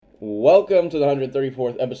Welcome to the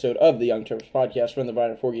 134th episode of the YoungTerps podcast from the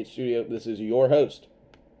Viner 4Gate studio. This is your host,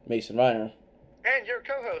 Mason Viner. And your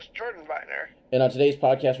co-host, Jordan Viner. And on today's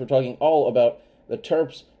podcast, we're talking all about the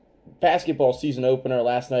Terps basketball season opener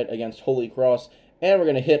last night against Holy Cross. And we're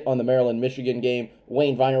going to hit on the Maryland-Michigan game.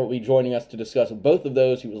 Wayne Viner will be joining us to discuss both of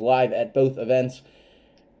those. He was live at both events.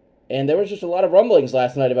 And there was just a lot of rumblings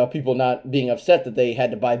last night about people not being upset that they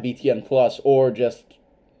had to buy BTN Plus or just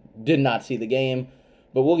did not see the game.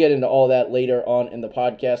 But we'll get into all that later on in the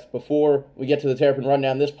podcast. Before we get to the Terrapin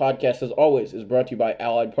Rundown, this podcast, as always, is brought to you by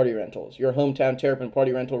Allied Party Rentals, your hometown Terrapin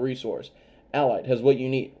party rental resource. Allied has what you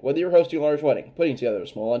need, whether you're hosting a large wedding, putting together a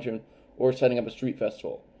small luncheon, or setting up a street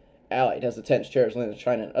festival. Allied has the tents, chairs, lanterns,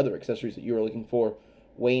 china, and other accessories that you are looking for.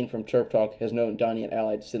 Wayne from Terp Talk has known Donnie and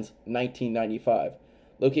Allied since 1995.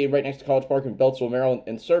 Located right next to College Park in Beltsville, Maryland,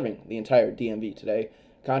 and serving the entire DMV today,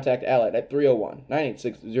 contact Allied at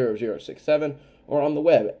 301-986-0067 or on the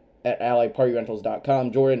web at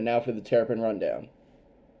alliedpartyrentals.com. Jordan, now for the Terrapin Rundown.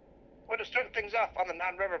 We're going to start things off on the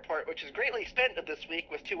non-rev report, which is greatly extended this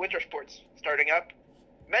week with two winter sports starting up.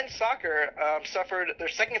 Men's soccer suffered their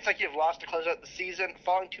second consecutive loss to close out the season,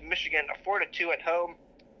 falling to Michigan 4-2 at home.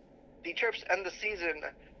 The Terps end the season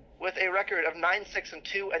with a record of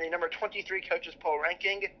 9-6-2 and a number 23 coaches poll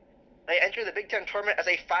ranking. They enter the Big Ten tournament as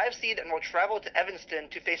a 5 seed and will travel to Evanston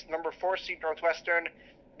to face number 4 seed Northwestern.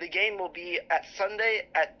 The game will be at Sunday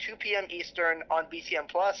at 2 p.m. Eastern on BTN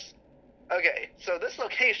Plus. Okay, so this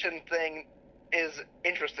location thing is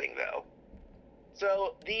interesting, though.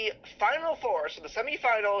 So the Final Four, so the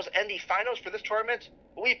semifinals and the finals for this tournament,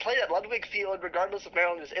 will be played at Ludwig Field regardless if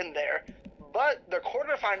Maryland is in there. But the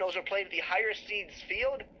quarterfinals are played at the higher seeds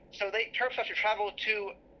field, so Terps have to travel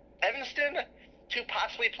to Evanston to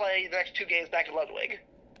possibly play the next two games back at Ludwig.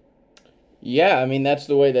 Yeah, I mean, that's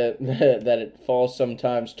the way that that it falls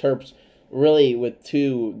sometimes. Terps really with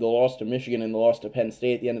two, the loss to Michigan and the loss to Penn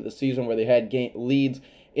State at the end of the season, where they had leads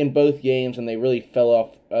in both games and they really fell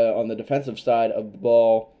off on the defensive side of the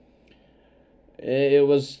ball. It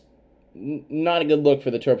was not a good look for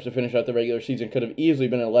the Terps to finish out the regular season. Could have easily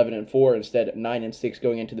been 11-4 instead of 9-6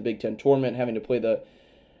 going into the Big Ten tournament, having to play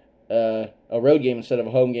a road game instead of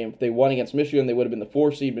a home game. If they won against Michigan, they would have been the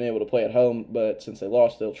 4 seed, been able to play at home, but since they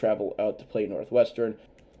lost, they'll travel out to play Northwestern.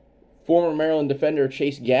 Former Maryland defender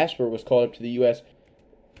Chase Gasper was called up to the U.S.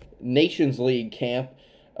 Nations League camp,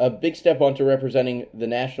 a big step onto representing the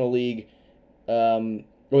National League, or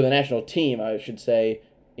the national team, I should say,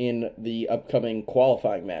 in the upcoming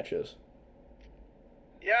qualifying matches.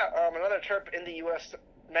 Yeah, another Terp in the U.S.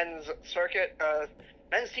 men's circuit.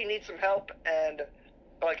 Men's team needs some help, and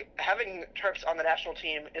having Terps on the national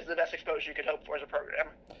team is the best exposure you could hope for as a program.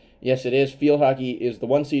 Yes, it is. Field hockey is the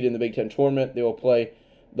 1 seed in the Big Ten tournament. They will play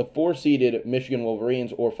the 4-seeded Michigan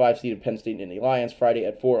Wolverines or 5-seeded Penn State Indy Lions Friday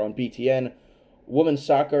at 4 on BTN. Women's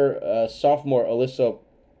soccer, sophomore Alyssa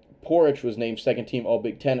Porich was named second team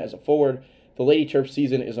All-Big Ten as a forward. The Lady Terps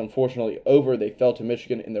season is unfortunately over. They fell to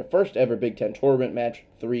Michigan in their first ever Big Ten tournament match,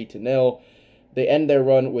 3-0. They end their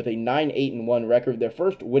run with a 9-8-1 record, their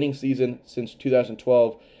first winning season since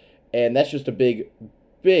 2012, and that's just a big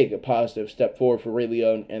positive step forward for Ray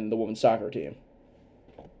Leone and the women's soccer team.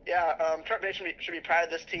 Yeah, Terp Nation should be proud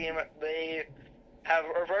of this team. They have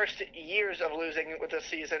reversed years of losing with this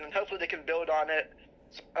season, and hopefully they can build on it.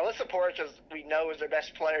 Alyssa Porch, as we know, is their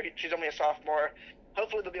best player. She's only a sophomore.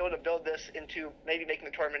 Hopefully they'll be able to build this into maybe making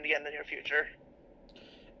the tournament again in the near future.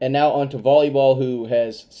 And now on to volleyball, who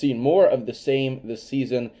has seen more of the same this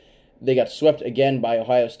season. They got swept again by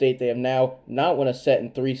Ohio State. They have now not won a set in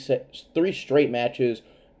three straight matches,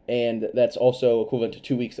 and that's also equivalent to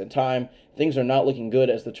 2 weeks in time. Things are not looking good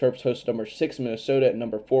as the Terps host number 6 Minnesota and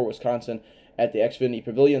number 4 Wisconsin at the Xfinity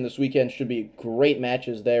Pavilion this weekend. Should be great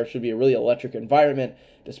matches there. Should be a really electric environment,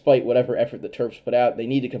 despite whatever effort the Terps put out. They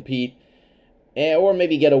need to compete, or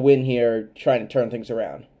maybe get a win here, trying to turn things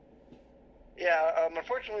around. Yeah,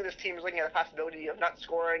 unfortunately this team is looking at the possibility of not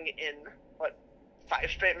scoring in,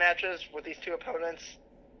 5 straight matches with these two opponents.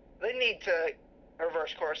 They need to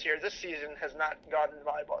reverse course here. This season has not gone in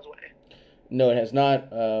volleyball's way. No, it has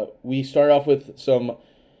not. We start off with some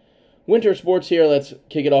winter sports here. Let's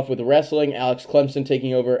kick it off with wrestling. Alex Clemson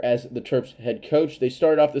taking over as the Terps head coach. They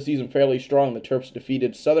started off the season fairly strong. The Terps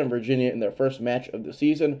defeated Southern Virginia in their first match of the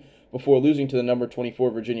season before losing to the number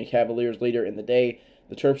 24 Virginia Cavaliers later in the day.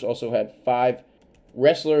 The Terps also had 5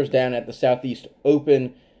 wrestlers down at the Southeast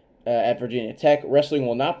Open at Virginia Tech. Wrestling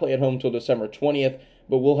will not play at home until December 20th,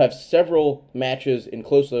 but we'll have several matches in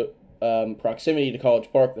close proximity to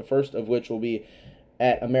College Park, the first of which will be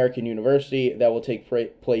at American University. That will take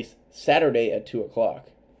place Saturday at 2 o'clock.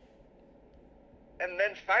 And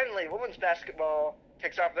then finally, women's basketball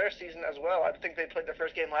kicks off their season as well. I think they played their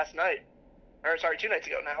first game last night. Or, sorry, 2 nights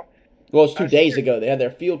ago now. Well, it's 2 days Senior, ago. They had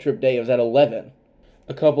their field trip day. It was at 11.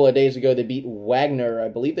 A couple of days ago, they beat Wagner. I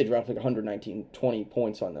believe they dropped like 119, 20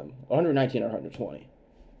 points on them. 119 or 120.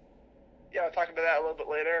 yeah, I'll talk about that a little bit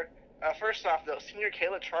later. First off, though, senior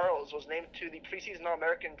Kayla Charles was named to the preseason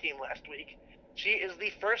All-American team last week. She is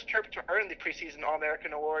the first Terp to earn the preseason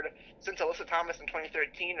All-American award since Alyssa Thomas in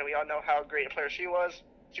 2013, and we all know how great a player she was.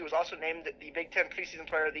 She was also named the Big Ten Preseason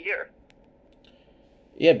Player of the Year.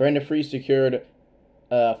 Yeah, Brenda Free secured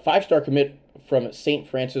a 5-star commit from St.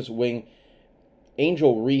 Francis wing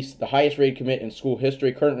Angel Reese, the highest rated commit in school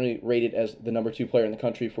history, currently rated as the number 2 player in the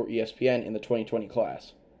country for ESPN in the 2020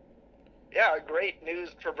 class. Yeah, great news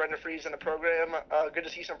for Brenda Freeze in the program. Good to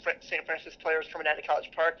see some St. Francis players coming down to College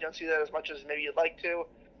Park. You don't see that as much as maybe you'd like to.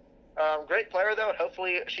 Great player, though, and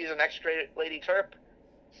hopefully she's the next great Lady Terp.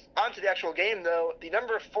 On to the actual game, though. The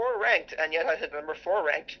number 4 ranked, and yet I said number 4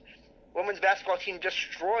 ranked, women's basketball team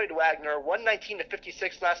destroyed Wagner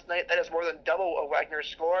 119-56 last night. That is more than double a Wagner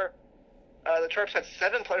score. The Terps had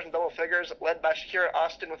 7 players in double figures, led by Shakira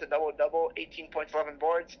Austin with a double-double, 18 points, 11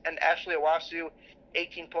 boards, and Ashley Owasu,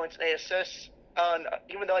 18 points and 8 assists.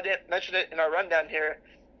 Even though I didn't mention it in our rundown here,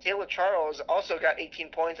 Kayla Charles also got 18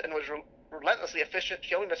 points and was relentlessly efficient.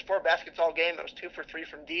 She only missed 4 baskets all game. It was 2 for 3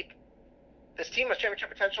 from deep. This team has championship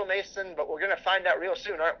potential, Mason, but we're going to find out real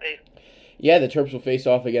soon, aren't we? Yeah, the Terps will face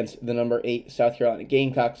off against the number 8 South Carolina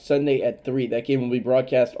Gamecocks Sunday at 3. That game will be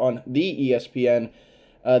broadcast on the ESPN.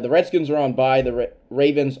 The Redskins are on bye. The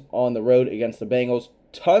Ravens on the road against the Bengals.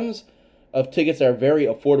 Tons of tickets that are very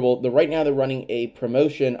affordable. Right now they're running a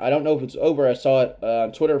promotion. I don't know if it's over. I saw it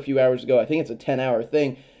on Twitter a few hours ago. I think it's a 10-hour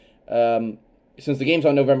thing. Since the game's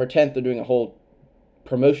on November 10th, they're doing a whole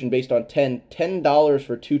promotion based on $10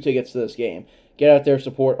 for 2 tickets to this game. Get out there,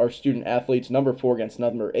 support our student athletes. Number 4 against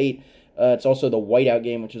number 8. It's also the whiteout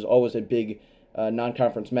game, which is always a big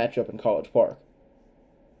non-conference matchup in College Park.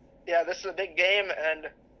 Yeah, this is a big game, and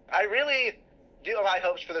I really do have high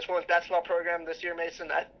hopes for this women's basketball program this year, Mason.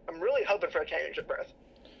 I'm really hoping for a championship berth,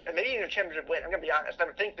 and maybe even a championship win. I'm going to be honest. I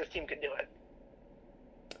don't think this team could do it.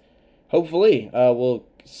 Hopefully, we'll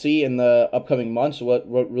see in the upcoming months what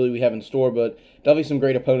really we have in store, but definitely some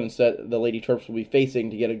great opponents that the Lady Terps will be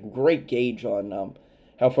facing to get a great gauge on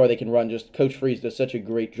how far they can run. Just Coach Freeze does such a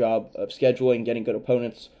great job of scheduling, getting good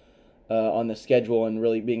opponents on the schedule, and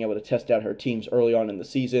really being able to test out her teams early on in the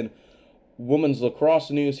season. Women's lacrosse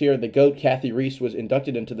news here. The GOAT, Kathy Reese, was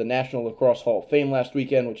inducted into the National Lacrosse Hall of Fame last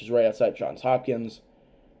weekend, which is right outside Johns Hopkins.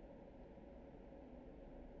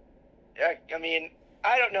 Yeah, I mean,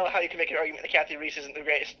 I don't know how you can make an argument that Kathy Reese isn't the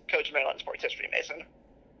greatest coach in Maryland sports history, Mason.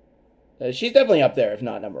 She's definitely up there, if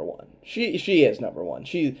not number 1. She is number 1.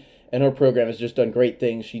 She and her program has just done great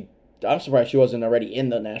things. I'm surprised she wasn't already in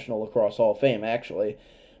the National Lacrosse Hall of Fame, actually.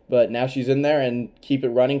 But now she's in there, and keep it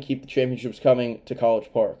running, keep the championships coming to College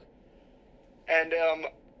Park. And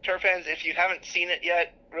Terp fans, if you haven't seen it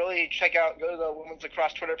yet, really go to the women's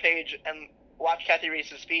lacrosse Twitter page and watch Kathy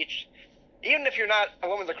Reese's speech. Even if you're not a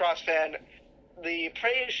women's lacrosse fan, the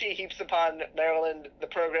praise she heaps upon Maryland, the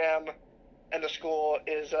program, and the school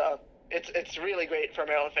is it's really great for a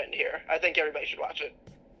Maryland fan to hear. I think everybody should watch it.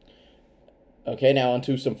 Okay, now on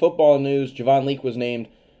to some football news. Javon Leake was named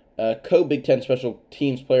co-Big Ten Special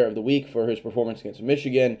Teams Player of the Week for his performance against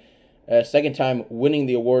Michigan. Second time winning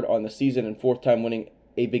the award on the season, and 4th time winning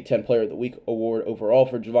a Big Ten Player of the Week award overall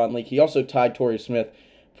for Javon Leake. He also tied Torrey Smith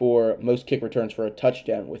for most kick returns for a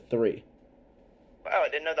touchdown with 3. Wow, I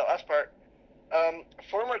didn't know that last part.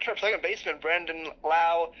 Former Terp second baseman Brandon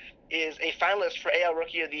Lau is a finalist for AL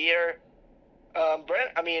Rookie of the Year.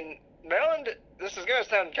 Maryland, this is going to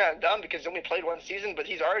sound kind of dumb because he only played 1 season, but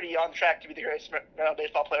he's already on track to be the greatest Maryland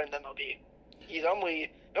baseball player in the MLB. He's only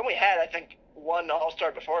had, I think, 1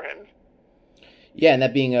 All-Star before him. Yeah, and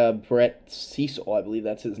that being Brett Cecil, I believe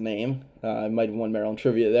that's his name. I might have won Maryland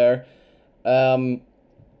trivia there.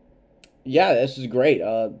 Yeah, this is great.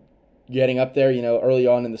 Getting up there, early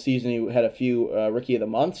on in the season, he had a few Rookie of the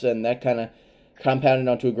Months, and that kind of compounded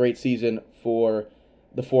onto a great season for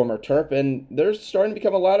the former Terp. And there's starting to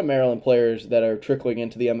become a lot of Maryland players that are trickling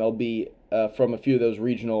into the MLB from a few of those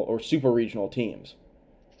regional or super regional teams.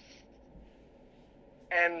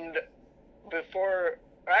 And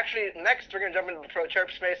next we're going to jump into the Pro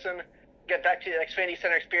Terps, Mason. Get back to the Xfinity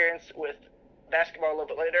Center experience with basketball a little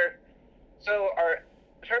bit later. So our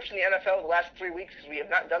Terps in the NFL the last 3 weeks, because we have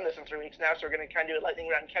not done this in 3 weeks now, so we're going to kind of do a lightning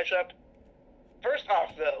round catch-up. First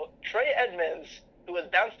off, though, Trey Edmonds, who has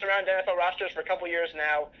bounced around NFL rosters for a couple years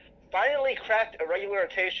now, finally cracked a regular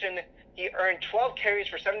rotation. He earned 12 carries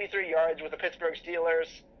for 73 yards with the Pittsburgh Steelers.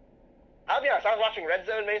 I'll be honest, I was watching Red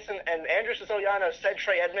Zone, Mason, and Andrew Siciliano said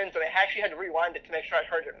Trey Edmonds, and I actually had to rewind it to make sure I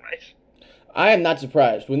heard it right. I am not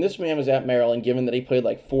surprised. When this man was at Maryland, given that he played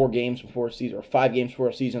like 4 games before a season, or 5 games before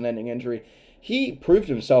a season-ending injury, he proved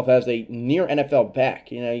himself as a near NFL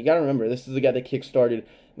back. You got to remember, this is the guy that kickstarted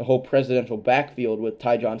the whole presidential backfield with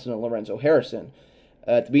Ty Johnson and Lorenzo Harrison.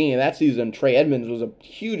 At the beginning of that season, Trey Edmonds was a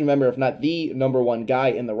huge member, if not the number one guy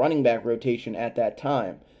in the running back rotation at that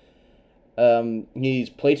time. He's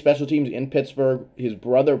played special teams in Pittsburgh. His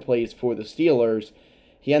brother plays for the Steelers.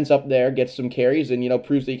 He ends up there, gets some carries, and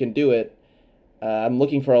proves that he can do it. I'm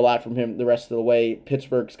looking for a lot from him the rest of the way.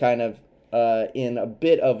 Pittsburgh's kind of in a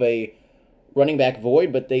bit of a running back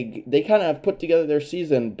void, but they kind of put together their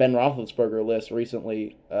season Ben Roethlisberger list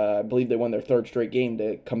recently. I believe they won their third straight game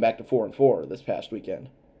to come back to 4-4 this past weekend.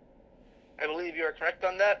 I believe you are correct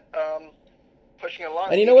on that. Pushing along,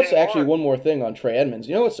 And you know what's actually one more thing on Trey Edmonds?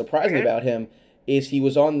 You know what's surprising Okay. about him is he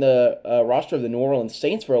was on the roster of the New Orleans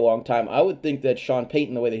Saints for a long time. I would think that Sean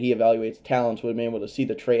Payton, the way that he evaluates talents, would have been able to see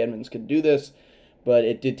that Trey Edmonds could do this, but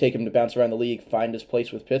it did take him to bounce around the league, find his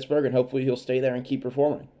place with Pittsburgh, and hopefully he'll stay there and keep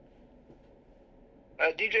performing.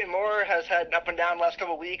 DJ Moore has had an up and down last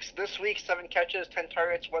couple of weeks. This week, 7 catches, 10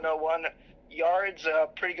 targets, 101 yards.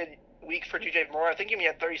 Pretty good week for DJ Moore. I think he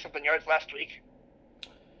had 30-something yards last week.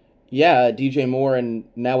 Yeah, DJ Moore, and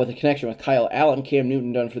now with a connection with Kyle Allen, Cam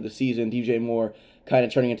Newton done for the season, DJ Moore kind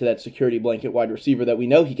of turning into that security blanket wide receiver that we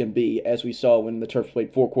know he can be, as we saw when the Terps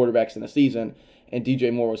played 4 quarterbacks in a season, and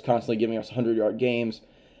DJ Moore was constantly giving us 100-yard games.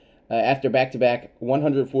 After back-to-back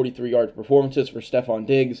 143-yard performances for Stephon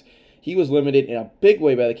Diggs, he was limited in a big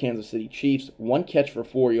way by the Kansas City Chiefs, 1 catch for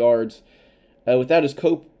 4 yards. Without his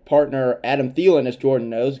co-partner Adam Thielen, as Jordan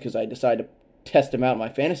knows, because I decided to test him out in my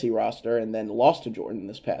fantasy roster and then lost to Jordan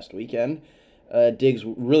this past weekend, Diggs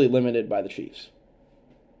really limited by the Chiefs.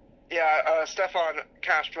 Yeah, Stephon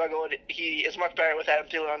kind of struggled. He is much better with Adam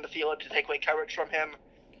Thielen on the field to take away coverage from him.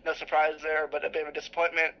 No surprise there, but a bit of a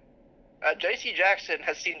disappointment. J.C. Jackson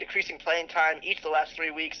has seen decreasing playing time each of the last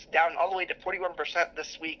 3 weeks, down all the way to 41%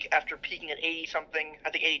 this week after peaking at 80-something,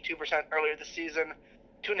 I think 82% earlier this season.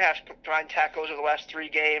 2.5 combined tackles over the last 3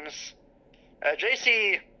 games.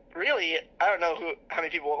 J.C., really, I don't know how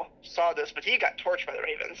many people saw this, but he got torched by the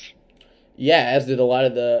Ravens. Yeah, as did a lot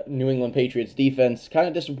of the New England Patriots defense. Kind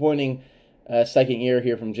of disappointing second year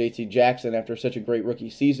here from J.C. Jackson after such a great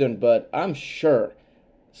rookie season, but I'm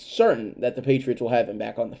certain that the Patriots will have him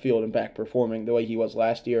back on the field and back performing the way he was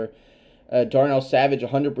last year. Darnell Savage,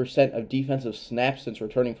 100% of defensive snaps since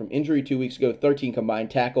returning from injury 2 weeks ago, 13 combined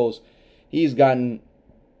tackles. He's gotten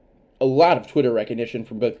a lot of Twitter recognition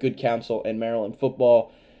from both Good Counsel and Maryland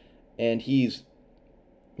football, and he's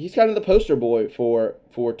kind of the poster boy for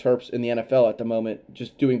Terps in the NFL at the moment,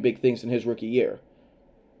 just doing big things in his rookie year.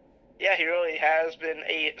 Yeah, he really has been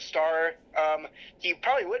a star. He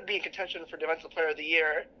probably would be in contention for Defensive Player of the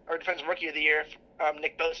Year, or Defensive Rookie of the Year if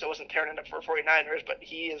Nick Bosa wasn't tearing it up for 49ers, but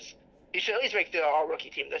he should at least make the all-rookie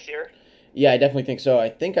team this year. Yeah, I definitely think so. I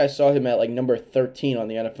think I saw him at like number 13 on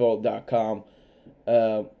the NFL.com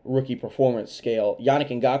rookie performance scale. Yannick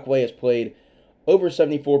Ngakoue has played over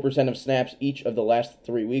 74% of snaps each of the last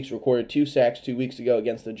 3 weeks, recorded 2 sacks 2 weeks ago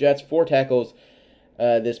against the Jets, 4 tackles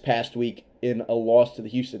this past week in a loss to the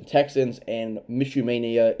Houston Texans, and Minshew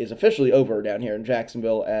Mania is officially over down here in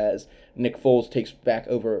Jacksonville as Nick Foles takes back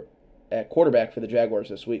over at quarterback for the Jaguars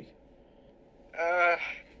this week.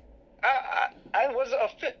 I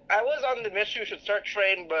was on the Minshew should start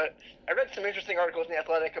train, but I read some interesting articles in The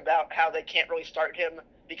Athletic about how they can't really start him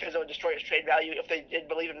because it would destroy his trade value if they did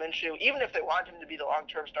believe in Minshew. Even if they want him to be the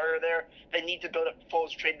long-term starter there, they need to build up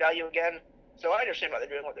Foles' trade value again. So I understand why they're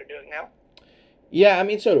doing what they're doing now. Yeah, I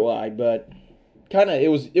mean, so do I, but kind of it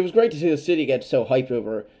was great to see the city get so hyped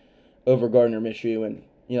over Gardner Minshew, and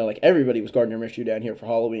like everybody was Gardner Minshew down here for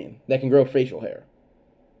Halloween that can grow facial hair.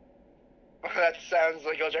 That sounds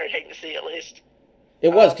like it was irritating to see, at least. It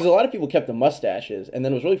was because a lot of people kept the mustaches, and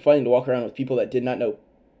then it was really funny to walk around with people that did not know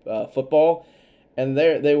football, and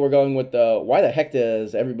they were going with the why the heck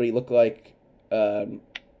does everybody look like a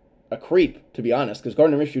creep? To be honest, because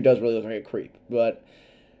Gardner Minshew does really look like a creep, but.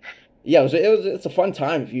 Yeah, it's a fun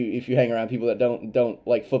time if you hang around people that don't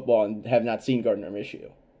like football and have not seen Gardner Minshew.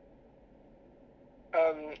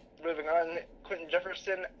 Moving on, Quentin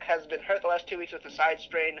Jefferson has been hurt the last 2 weeks with a side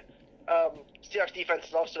strain. Seahawks defense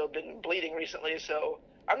has also been bleeding recently, so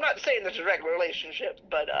I'm not saying there's a direct relationship,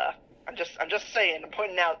 but I'm just saying, I'm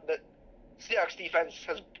pointing out that Seahawks defense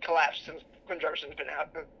has collapsed since Quentin Jefferson's been out.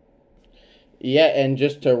 Yeah, and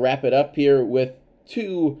just to wrap it up here with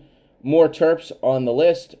 2 more Terps on the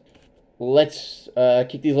list. Let's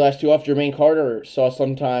kick these last two off. Jermaine Carter saw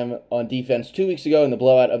some time on defense 2 weeks ago in the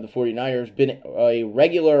blowout of the 49ers. Been a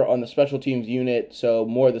regular on the special teams unit, so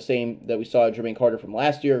more of the same that we saw Jermaine Carter from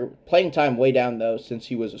last year. Playing time way down, though, since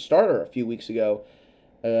he was a starter a few weeks ago.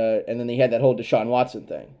 And then they had that whole Deshaun Watson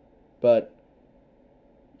thing. But,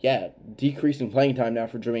 yeah, decreasing playing time now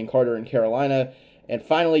for Jermaine Carter in Carolina. And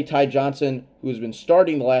finally, Ty Johnson, who has been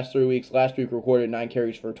starting the last 3 weeks. Last week recorded 9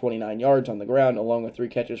 carries for 29 yards on the ground, along with 3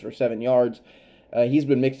 catches for 7 yards. He's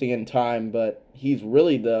been mixing in time, but he's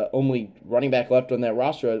really the only running back left on that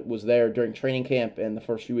roster that was there during training camp and the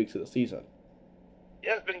first few weeks of the season.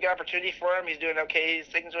 Yeah, it's been a good opportunity for him. He's doing okay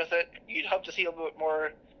things with it. You'd hope to see a little bit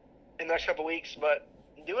more in the next couple weeks, but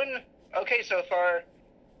doing okay so far.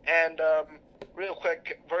 And real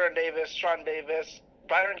quick, Vernon Davis, Sean Davis,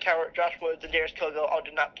 Byron Cowart, Josh Woods, and Darius Kilgill all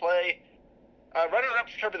did not play. Runner-up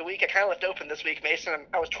for Terp of the Week, I kind of left open this week, Mason.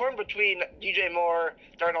 I was torn between DJ Moore,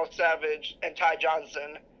 Darnell Savage, and Ty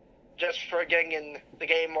Johnson, just for getting in the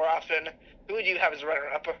game more often. Who would you have as a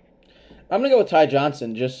runner-up? I'm going to go with Ty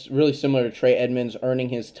Johnson, just really similar to Trey Edmonds, earning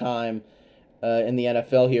his time in the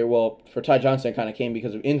NFL here. Well, for Ty Johnson, it kind of came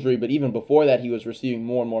because of injury, but even before that, he was receiving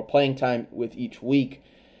more and more playing time with each week.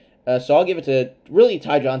 So I'll give it to really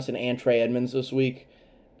Ty Johnson and Trey Edmonds this week.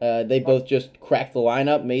 They both just cracked the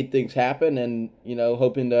lineup, made things happen, and,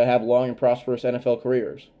 hoping to have long and prosperous NFL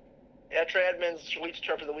careers. Yeah, Trey Edmonds leads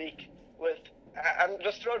Terp of the Week with, I'm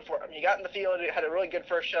just thrilled for him. He got in the field, had a really good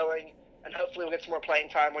first showing, and hopefully we'll get some more playing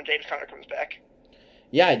time when James Conner comes back.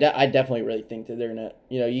 Yeah, I definitely really think that they're gonna.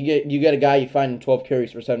 You get a guy, you find him 12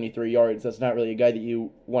 carries for 73 yards. That's not really a guy that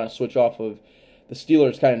you want to switch off of. The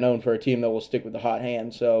Steelers kind of known for a team that will stick with the hot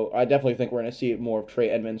hand, so I definitely think we're gonna see more of Trey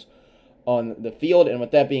Edmonds on the field. And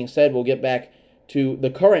with that being said, we'll get back to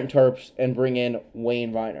the current Terps and bring in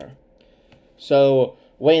Wayne Viner. So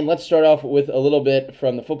Wayne, let's start off with a little bit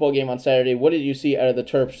from the football game on Saturday. What did you see out of the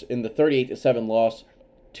Terps in the 38-7 loss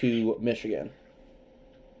to Michigan?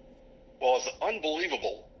 Well, as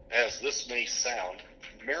unbelievable as this may sound,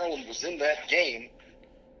 Maryland was in that game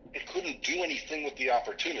and couldn't do anything with the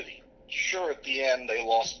opportunity. Sure, at the end, they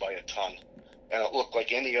lost by a ton, and it looked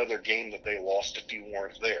like any other game that they lost if you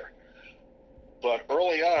weren't there. But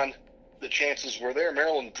early on, the chances were there.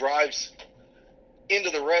 Maryland drives into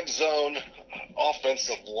the red zone.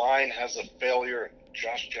 Offensive line has a failure.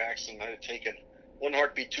 Josh Jackson might have taken one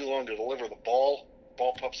heartbeat too long to deliver the ball.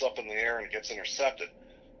 Ball pops up in the air and gets intercepted.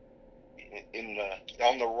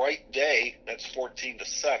 On the right day, that's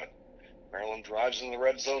 14-7. Maryland drives in the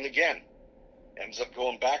red zone again, ends up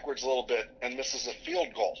going backwards a little bit and misses a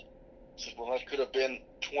field goal. Said, well, that could have been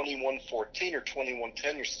 21-14 or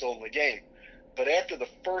 21-10. You're still in the game. But after the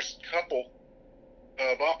first couple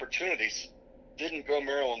of opportunities didn't go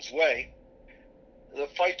Maryland's way, the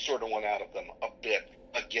fight sort of went out of them a bit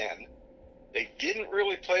again. They didn't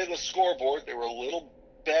really play the scoreboard. They were a little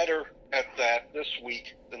better at that this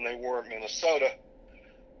week than they were in Minnesota.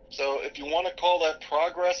 So if you want to call that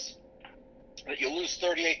progress, that you lose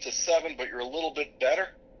 38-7, but you're a little bit better,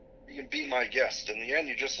 you can be my guest. In the end,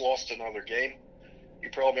 you just lost another game.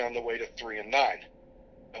 You're probably on the way to 3-9.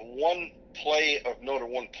 And one player of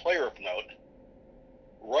note,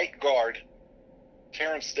 right guard,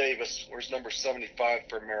 Terrence Davis, wears number 75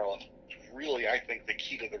 for Maryland. Really, I think, the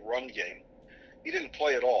key to the run game. He didn't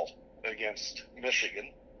play at all against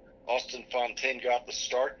Michigan. Austin Fontaine got the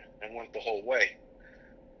start and went the whole way.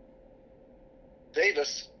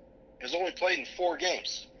 Davis has only played in 4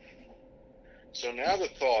 games. So now the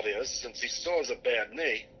thought is, since he still has a bad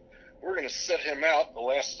knee, we're going to sit him out the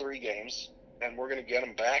last 3 games, and we're going to get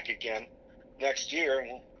him back again next year.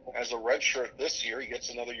 And as a redshirt this year, he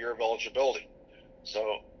gets another year of eligibility.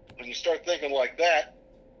 So when you start thinking like that,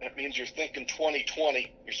 that means you're thinking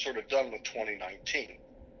 2020. You're sort of done with 2019.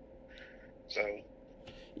 So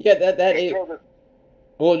yeah,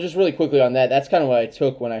 well, just really quickly on that, that's kind of what I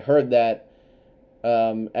took when I heard that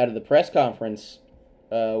out of the press conference.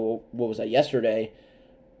 What was that, yesterday?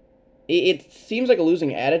 It seems like a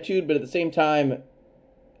losing attitude, but at the same time,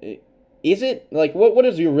 is it like what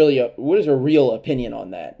is your real opinion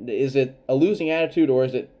on that? Is it a losing attitude, or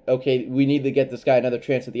is it okay? We need to get this guy another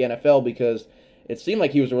chance at the NFL, because it seemed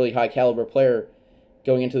like he was a really high caliber player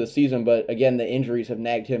going into the season, but again, the injuries have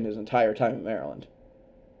nagged him his entire time at Maryland.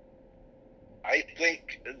 I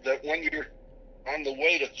think that when you're on the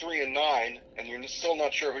way to 3-9 and you're still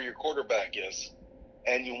not sure who your quarterback is,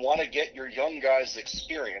 and you want to get your young guys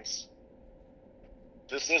experience,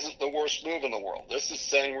 this isn't the worst move in the world. This is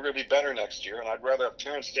saying we're going to be better next year, and I'd rather have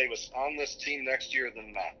Terrence Davis on this team next year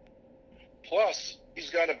than not. Plus, he's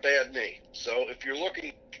got a bad knee. So if you're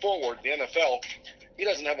looking forward, the NFL, he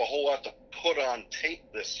doesn't have a whole lot to put on tape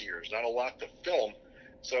this year. There's not a lot to film.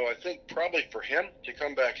 So I think probably for him to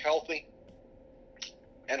come back healthy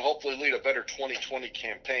and hopefully lead a better 2020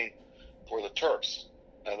 campaign for the Terps.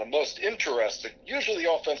 Now, the most interesting, usually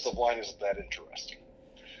the offensive line isn't that interesting.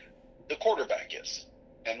 The quarterback is.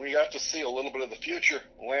 And we have to see a little bit of the future.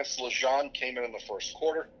 Lance Lejeune came in the first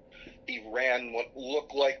quarter. He ran what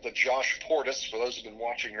looked like the Josh Portis, for those who've been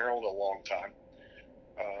watching Maryland a long time.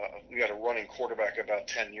 We got a running quarterback about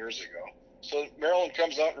 10 years ago. So Maryland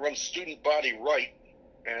comes out and runs student body right,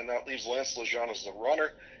 and that leaves Lance Lejeune as the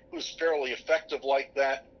runner, who's fairly effective like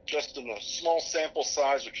that, just in a small sample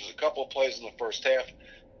size, which is a couple of plays in the first half,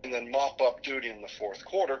 and then mop-up duty in the fourth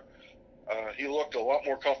quarter. He looked a lot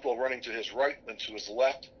more comfortable running to his right than to his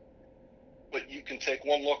left. But you can take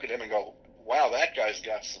one look at him and go, wow, that guy's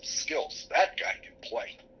got some skills. That guy can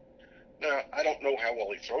play. Now, I don't know how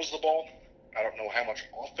well he throws the ball. I don't know how much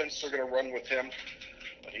offense they're going to run with him.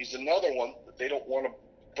 But he's another one that they don't want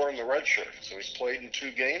to burn the red shirt. So he's played in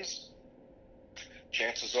 2 games.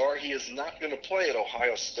 Chances are he is not going to play at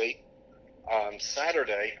Ohio State on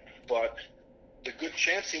Saturday. But the good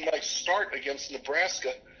chance he might start against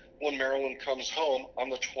Nebraska when Maryland comes home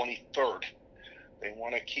on the 23rd. They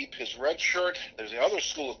want to keep his red shirt. There's the other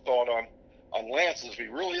school of thought on Lance. If he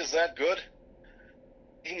really is that good,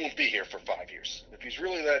 he won't be here for 5 years. If he's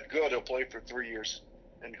really that good, he'll play for 3 years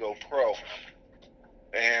and go pro.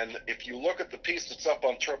 And if you look at the piece that's up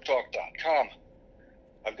on TerpTalk.com,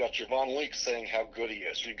 I've got Javon Leake saying how good he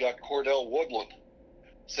is. We've got Cordell Woodland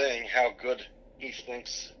saying how good he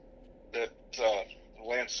thinks that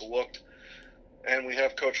Lance looked. And we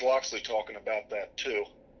have Coach Loxley talking about that too.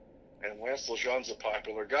 And Lance Lejeune's a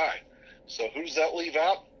popular guy. So who does that leave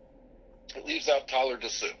out? It leaves out Tyler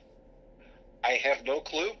DeSue. I have no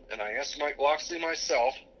clue, and I asked Mike Loxley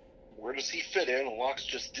myself, where does he fit in? And Lox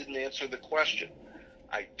just didn't answer the question.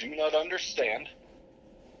 I do not understand,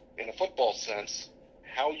 in a football sense,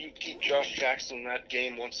 how you keep Josh Jackson in that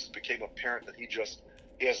game once it became apparent that he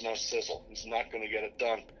has no sizzle. He's not going to get it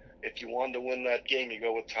done. If you wanted to win that game, you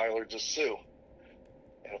go with Tyler DeSue.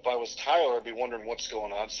 And if I was Tyler, I'd be wondering what's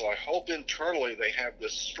going on. So I hope internally they have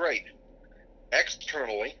this straight.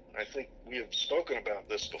 Externally, I think we have spoken about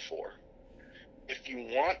this before. If you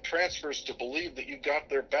want transfers to believe that you got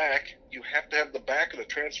their back, you have to have the back of the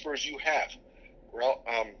transfers you have.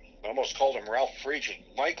 I almost called him Ralph Friedgen.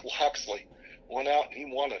 Mike Loxley went out and he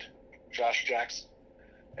wanted Josh Jackson.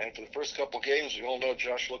 And for the first couple games, we all know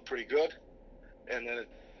Josh looked pretty good. And then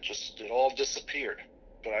it all disappeared.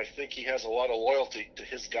 But I think he has a lot of loyalty to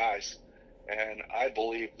his guys. And I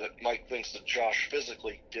believe that Mike thinks that Josh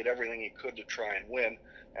physically did everything he could to try and win.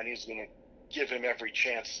 And he's going to give him every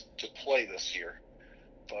chance to play this year.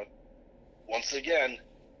 But once again,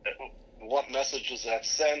 what message does that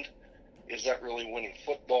send? Is that really winning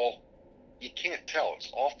football? You can't tell.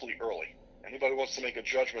 It's awfully early. Anybody wants to make a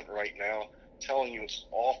judgment right now, telling you it's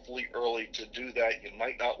awfully early to do that. You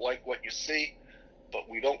might not like what you see, but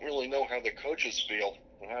we don't really know how the coaches feel.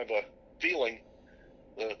 And I have a feeling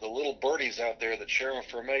the little birdies out there that share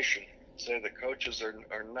information say the coaches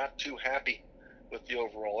are not too happy with the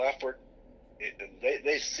overall effort.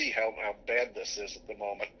 They see how bad this is at the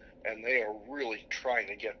moment, and they are really trying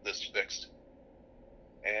to get this fixed.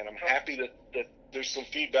 And I'm happy that there's some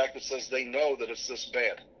feedback that says they know that it's this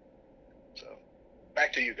bad. So,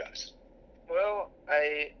 back to you guys. Well,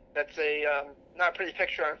 that's a not a pretty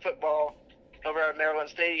picture on football over at Maryland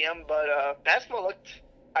Stadium, but basketball looked,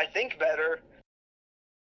 I think, better.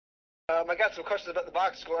 I got some questions about the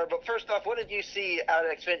box score, but first off, what did you see out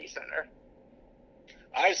at Xfinity Center?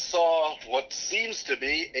 I saw what seems to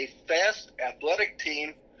be a fast, athletic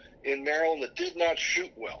team in Maryland that did not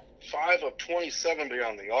shoot well. 5 of 27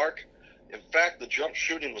 beyond the arc. In fact, the jump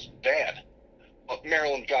shooting was bad, but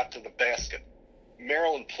Maryland got to the basket.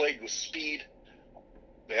 Maryland played with speed.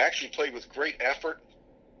 They actually played with great effort.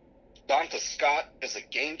 Donta Scott is a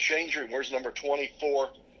game changer. He wears number 24.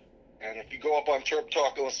 And if you go up on Terp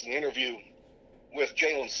Talk and listen to the interview with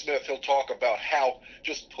Jalen Smith, he'll talk about how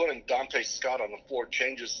just putting Donta Scott on the floor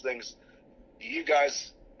changes things. You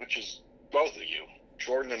guys, which is both of you,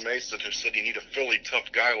 Jordan and Mason, who said you need a Philly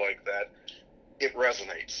tough guy like that, it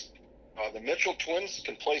resonates. The Mitchell twins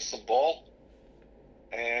can play some ball,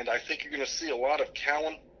 and I think you're going to see a lot of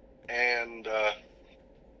Cowan and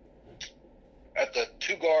at the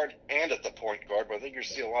 2 guard and at the point guard, but I think you're going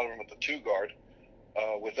to see a lot of them at the 2 guard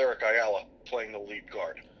with Eric Ayala playing the lead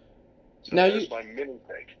guard. So now there's my mini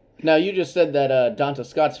take. Now, you just said that Donta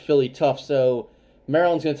Scott's Philly tough, so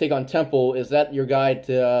Maryland's going to take on Temple. Is that your guy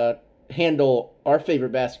to handle our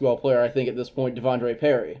favorite basketball player, I think, at this point, Devondre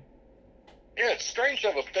Perry? Yeah, it's strange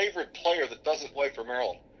to have a favorite player that doesn't play for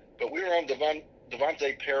Maryland. But we were on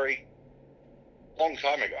Devontae Perry a long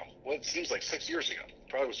time ago. Well, it seems like 6 years ago.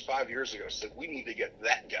 Probably was 5 years ago. Said we need to get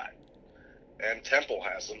that guy. And Temple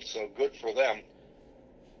has him, so good for them.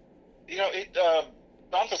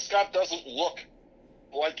 Donta Scott doesn't look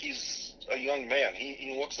like he's a young man.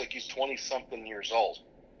 He looks like he's 20-something years old.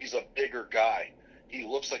 He's a bigger guy. He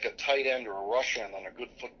looks like a tight end or a rush end on a good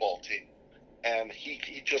football team. And he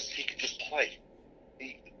could just play.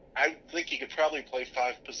 I think he could probably play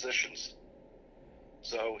 5 positions.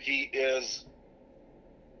 So he is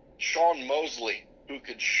Sean Mosley, who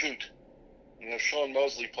could shoot. Sean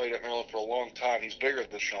Mosley played at Maryland for a long time. He's bigger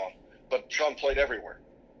than Sean, but Sean played everywhere.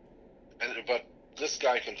 But this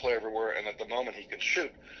guy can play everywhere, and at the moment he can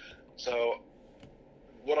shoot. So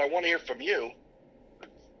what I want to hear from you,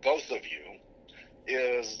 both of you,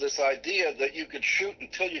 is this idea that you could shoot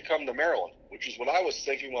until you come to Maryland, which is what I was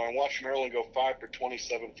thinking when I watched Maryland go 5 for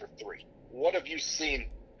 27 for 3. What have you seen?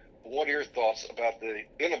 What are your thoughts about the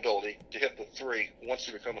inability to hit the 3 once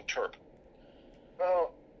you become a Terp?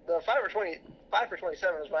 Well, the 5 for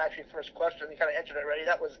 27 was my actually first question. You kind of answered it already.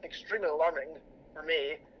 That was extremely alarming for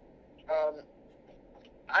me.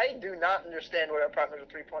 I do not understand what our problem is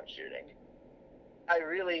with three-point shooting. I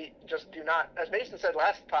really just do not. As Mason said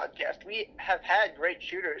last podcast, we have had great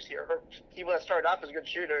shooters here, or people that started off as good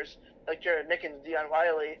shooters, like Jared Nickens, Dion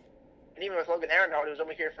Wiley, and even with Logan Arenhold, who was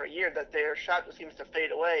only here for a year, that their shot just seems to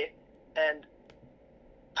fade away. And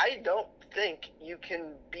I don't think you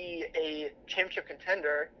can be a championship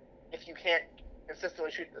contender if you can't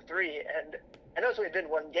consistently shoot the 3. And I know it's only been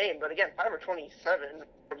one game, but again, 5 or 27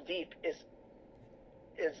 from deep is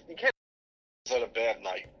you can't. It's had a bad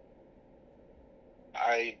night.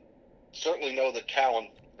 I certainly know that Cowan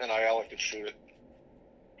and Ayala could shoot it,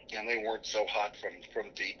 and they weren't so hot from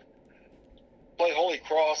deep. Play Holy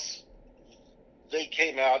Cross, they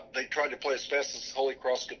came out, they tried to play as fast as Holy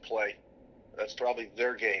Cross could play. That's probably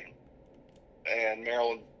their game. And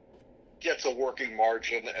Maryland gets a working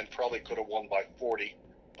margin and probably could have won by 40,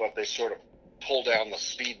 but they sort of pulled down the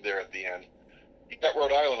speed there at the end. You got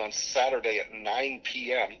Rhode Island on Saturday at 9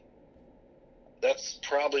 p.m. That's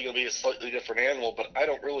probably going to be a slightly different animal, but I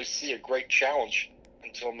don't really see a great challenge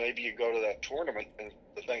until maybe you go to that tournament,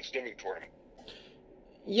 the Thanksgiving tournament.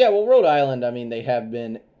 Yeah, well, Rhode Island, I mean, they have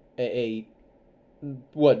been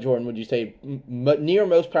what, Jordan, would you say, near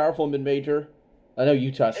most powerful mid-major? I know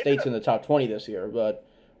Utah State's in the top 20 this year, but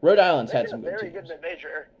Rhode Island's had some good teams. Very good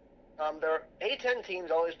mid-major. Their A-10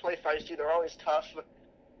 teams always play feisty. They're always tough.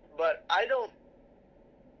 But I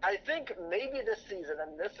think maybe this season,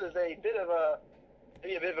 and this is a bit of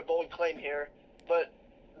a bold claim here, but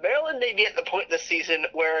Maryland may be at the point this season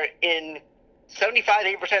where in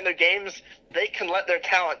 75-80% of their games, they can let their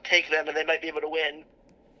talent take them and they might be able to win,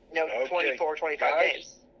 24, 25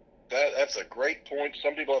 games. That's a great point.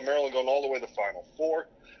 Some people at Maryland going all the way to the Final Four.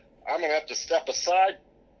 I'm going to have to step aside.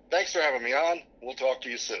 Thanks for having me on. We'll talk to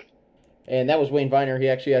you soon. And that was Wayne Viner. He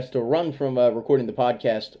actually has to run from recording the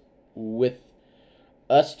podcast with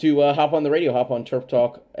us to hop on the radio, hop on Turf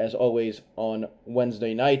Talk, as always, on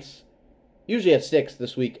Wednesday nights. Usually at 6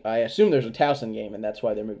 this week. I assume there's a Towson game, and that's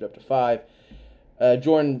why they moved up to 5.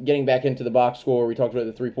 Jordan, getting back into the box score, we talked about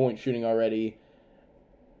the three-point shooting already.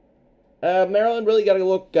 Maryland really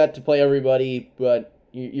got to play everybody, but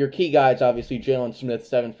your key guys, obviously, Jalen Smith,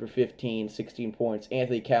 7 for 15, 16 points.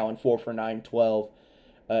 Anthony Cowan, 4 for 9, 12.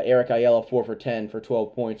 Eric Ayala, 4 for 10 for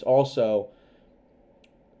 12 points. Also,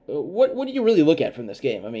 what do you really look at from this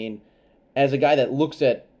game? I mean, as a guy that looks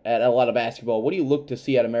at a lot of basketball, what do you look to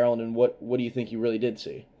see out of Maryland, and what do you think you really did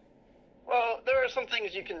see? Well, there are some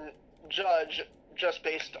things you can judge just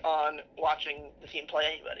based on watching the team play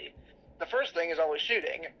anybody. The first thing is always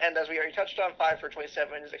shooting, and as we already touched on, 5 for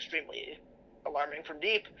 27 is extremely alarming from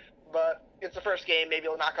deep, but it's the first game. Maybe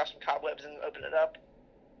it'll knock off some cobwebs and open it up.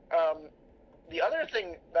 The other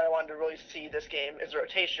thing that I wanted to really see this game is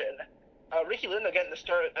rotation. Ricky Lindo getting the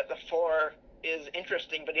start at the 4 is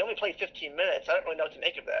interesting, but he only played 15 minutes. I don't really know what to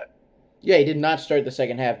make of that. Yeah, he did not start the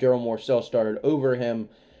second half. Daryl Morcell started over him.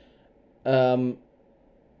 It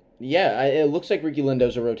looks like Ricky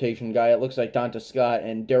Lindo's a rotation guy. It looks like Donta Scott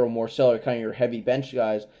and Daryl Morcell are kind of your heavy bench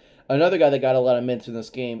guys. Another guy that got a lot of minutes in this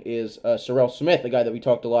game is Sorrell Smith, the guy that we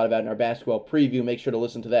talked a lot about in our basketball preview. Make sure to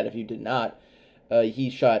listen to that if you did not. He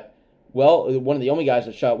shot well, one of the only guys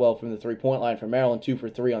that shot well from the three-point line for Maryland, 2 for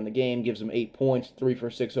 3 on the game, gives him 8 points, 3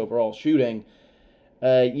 for 6 overall shooting.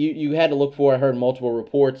 You had to look for, I heard multiple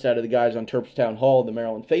reports out of the guys on Terps Town Hall, the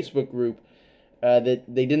Maryland Facebook group, that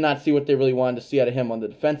they did not see what they really wanted to see out of him on the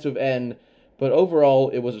defensive end, but overall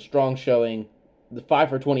it was a strong showing. the 5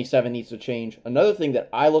 for 27 needs to change. Another thing that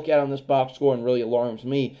I look at on this box score and really alarms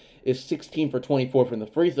me is 16 for 24 from the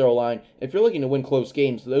free throw line. If you're looking to win close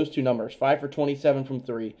games, those two numbers, 5 for 27 from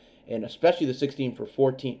 3, and especially the 16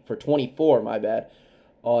 for 24, my bad,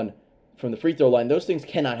 on from the free throw line, those things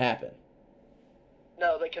cannot happen.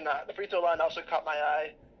 No, they cannot. The free throw line also caught my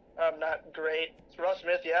eye. Not great. So Ross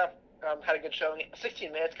Smith, had a good showing.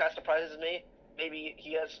 16 minutes kind of surprises me. Maybe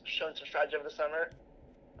he has shown some strides over the summer.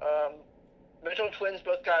 Mitchell and Twins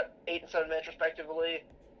both got 8 and 7 minutes respectively.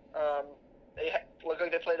 They look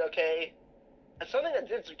like they played okay. And something that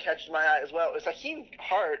did catch my eye as well is Hakeem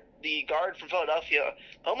Hart, the guard from Philadelphia,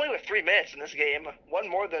 only with 3 minutes in this game, one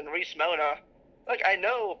more than Reese Mona. I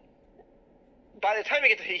know by the time you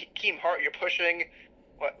get to Hakeem Hart, you're pushing,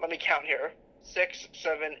 let me count here, 6,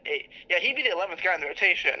 7, 8. Yeah, he'd be the 11th guy in the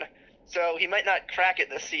rotation. So he might not crack it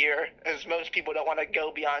this year, as most people don't want to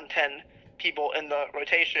go beyond 10 people in the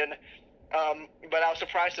rotation. But I was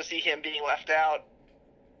surprised to see him being left out.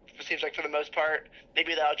 It seems like for the most part,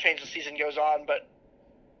 maybe that'll change as the season goes on, but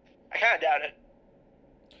I kind of doubt it.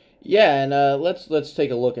 Yeah, and let's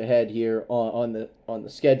take a look ahead here on the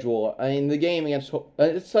schedule. I mean, the game against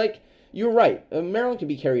it's like you're right. Maryland can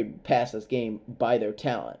be carried past this game by their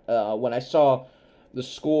talent. When I saw the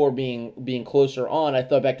score being closer on, I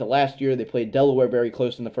thought back to last year. They played Delaware very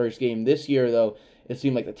close in the first game. This year, though, it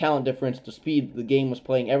seemed like the talent difference, the speed the game was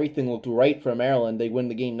playing, everything looked right for Maryland. They win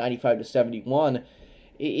the game 95-71.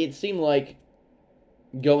 It seemed like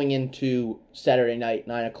going into Saturday night,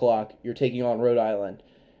 9 o'clock, you're taking on Rhode Island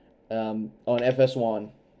on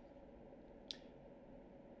FS1.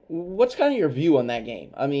 What's kind of your view on that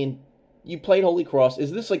game? I mean, you played Holy Cross.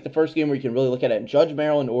 Is this like the first game where you can really look at it and judge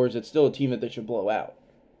Maryland, or is it still a team that they should blow out?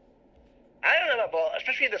 I don't know about blowout,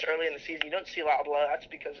 especially this early in the season. You don't see a lot of blowouts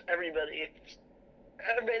because everybody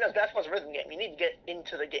knows basketball's a rhythm game. You need to get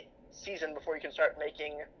into the season before you can start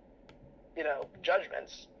making,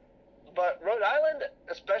 judgments. But Rhode Island,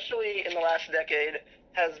 especially in the last decade,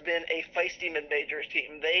 has been a feisty mid-majors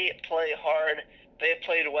team. They play hard. They have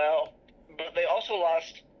played well. But they also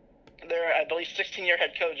lost their, I believe, 16-year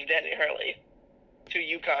head coach, Danny Hurley, to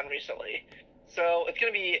UConn recently. So it's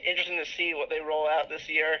going to be interesting to see what they roll out this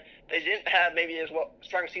year. They didn't have maybe as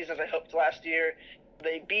strong a season as I hoped last year.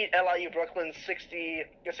 They beat LIU Brooklyn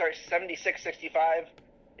 76-65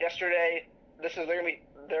 yesterday. They're going to be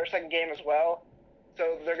their second game as well.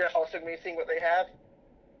 So they're also going to be seeing what they have.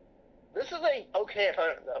 This is a okay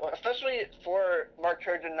opponent, though, especially for Mark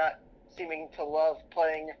Turgeon not seeming to love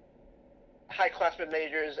playing high-class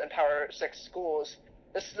mid-majors and Power 6 schools.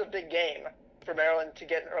 This is a big game for Maryland to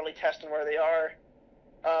get an early test on where they are.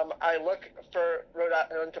 I look for Rhode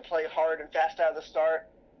Island to play hard and fast out of the start,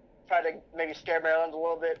 try to maybe scare Maryland a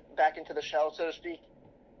little bit back into the shell, so to speak.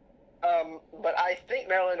 But I think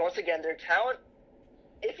Maryland, once again, their talent,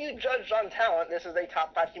 if you judge on talent, this is a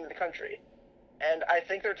top 5 team in the country. And I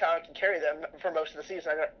think their talent can carry them for most of the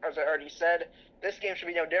season, as I already said. This game should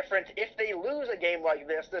be no different. If they lose a game like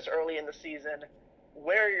this early in the season,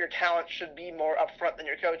 where your talent should be more upfront than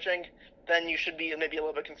your coaching, then you should be maybe a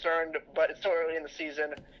little bit concerned. But it's still early in the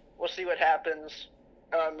season. We'll see what happens.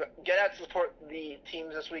 Get out to support the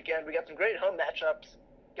teams this weekend. We got some great home matchups.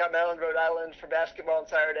 Got Maryland, Rhode Island for basketball on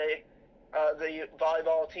Saturday. The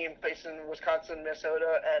volleyball team facing Wisconsin,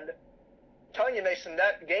 Minnesota, and I'm telling you, Mason,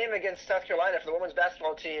 that game against South Carolina for the women's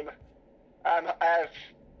basketball team, I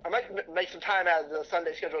might make some time out of the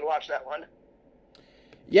Sunday schedule to watch that one.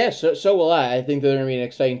 Yes, so will I. I think they're going to be an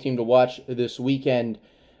exciting team to watch this weekend.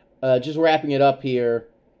 Just wrapping it up here,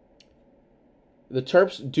 the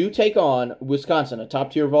Terps do take on Wisconsin, a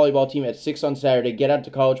top-tier volleyball team at 6 on Saturday. Get out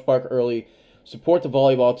to College Park early. Support the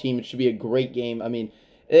volleyball team. It should be a great game. I mean,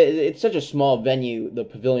 it's such a small venue, the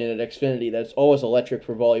Pavilion at Xfinity, that's always electric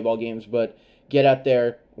for volleyball games. But get out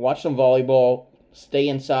there, watch some volleyball, stay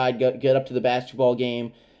inside, get up to the basketball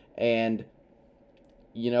game, and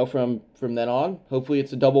from then on, hopefully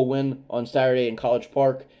it's a double win on Saturday in College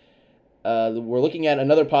Park. We're looking at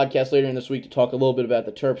another podcast later in this week to talk a little bit about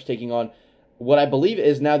the Terps taking on what I believe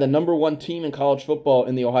is now the number 1 team in college football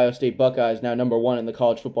in the Ohio State Buckeyes, now number 1 in the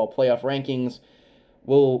college football playoff rankings.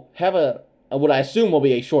 We'll have what I assume will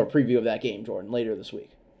be a short preview of that game, Jordan, later this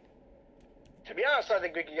week. To be honest, I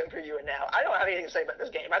think we can preview it now. I don't have anything to say about this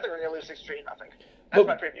game. I think we're going to lose 6-3. That's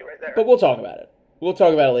my preview right there. But we'll talk about it. We'll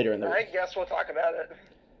talk about it later in the week. I guess we'll talk about it.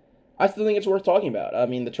 I still think it's worth talking about. I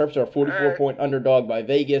mean, the Terps are a 44-point underdog by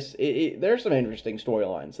Vegas. There's some interesting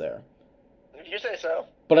storylines there. If you say so.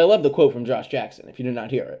 But I love the quote from Josh Jackson, if you did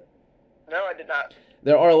not hear it. No, I did not.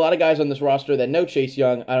 There are a lot of guys on this roster that know Chase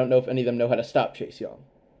Young. I don't know if any of them know how to stop Chase Young.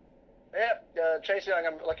 Yep, Chase Young,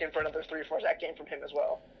 I'm looking for another 3 or 4 sack game from him as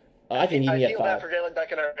well. I think he can I get feel bad 5. for Jalen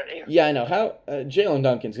Duncan already. Yeah, I know. How Jalen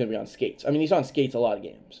Duncan's going to be on skates. I mean, he's on skates a lot of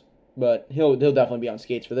games, but he'll definitely be on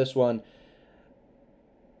skates for this one.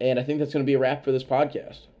 And I think that's going to be a wrap for this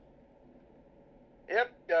podcast.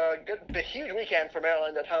 Yep, the huge weekend for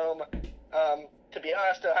Maryland at home. To be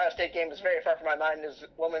honest, the Ohio State game is very far from my mind as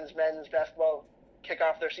women's, men's basketball kick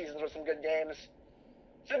off their seasons with some good games.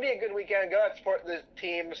 Should be a good weekend. Go out and support the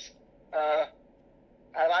teams. I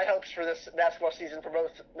have high hopes for this basketball season for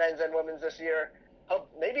both men's and women's this year. Hope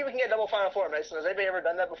maybe we can get double Final Four, Mason. Has anybody ever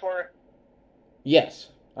done that before? Yes,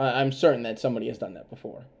 I'm certain that somebody has done that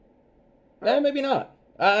before. Maybe not.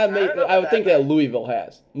 I would think that Louisville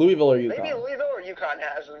has. Louisville or UConn. Maybe Louisville or UConn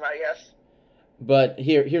has, is my guess. But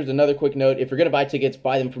here's another quick note. If you're going to buy tickets,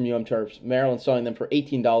 buy them from YoungTerps. Maryland's selling them for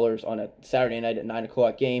 $18 on a Saturday night at 9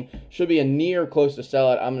 o'clock game. Should be a near close to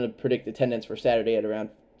sellout. I'm going to predict attendance for Saturday at around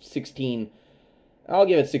 16. I'll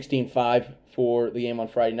give it 16.5 for the game on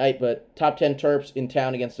Friday night. But top 10 Terps in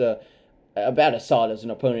town against about as solid as an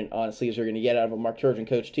opponent, honestly, as you're going to get out of a Mark Turgeon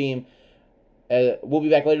coach team. We'll be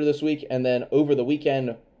back later this week. And then over the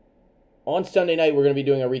weekend, on Sunday night, we're going to be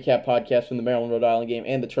doing a recap podcast from the Maryland-Rhode Island game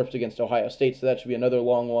and the Terps against Ohio State, so that should be another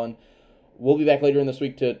long one. We'll be back later in this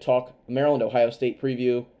week to talk Maryland-Ohio State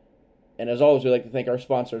preview. And as always, we'd like to thank our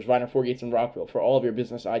sponsors, Viner Forgates and Rockville. For all of your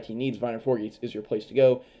business IT needs, Viner Forgates is your place to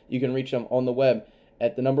go. You can reach them on the web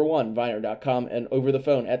at the number 1, Viner.com, and over the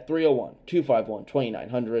phone at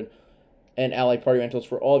 301-251-2900. And Allied Party Rentals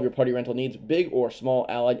for all of your party rental needs. Big or small,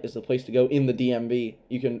 Allied is the place to go in the DMV.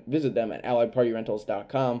 You can visit them at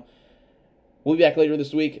alliedpartyrentals.com. We'll be back later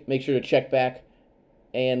this week. Make sure to check back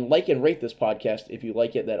and like and rate this podcast if you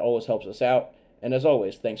like it. That always helps us out. And as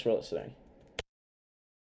always, thanks for listening.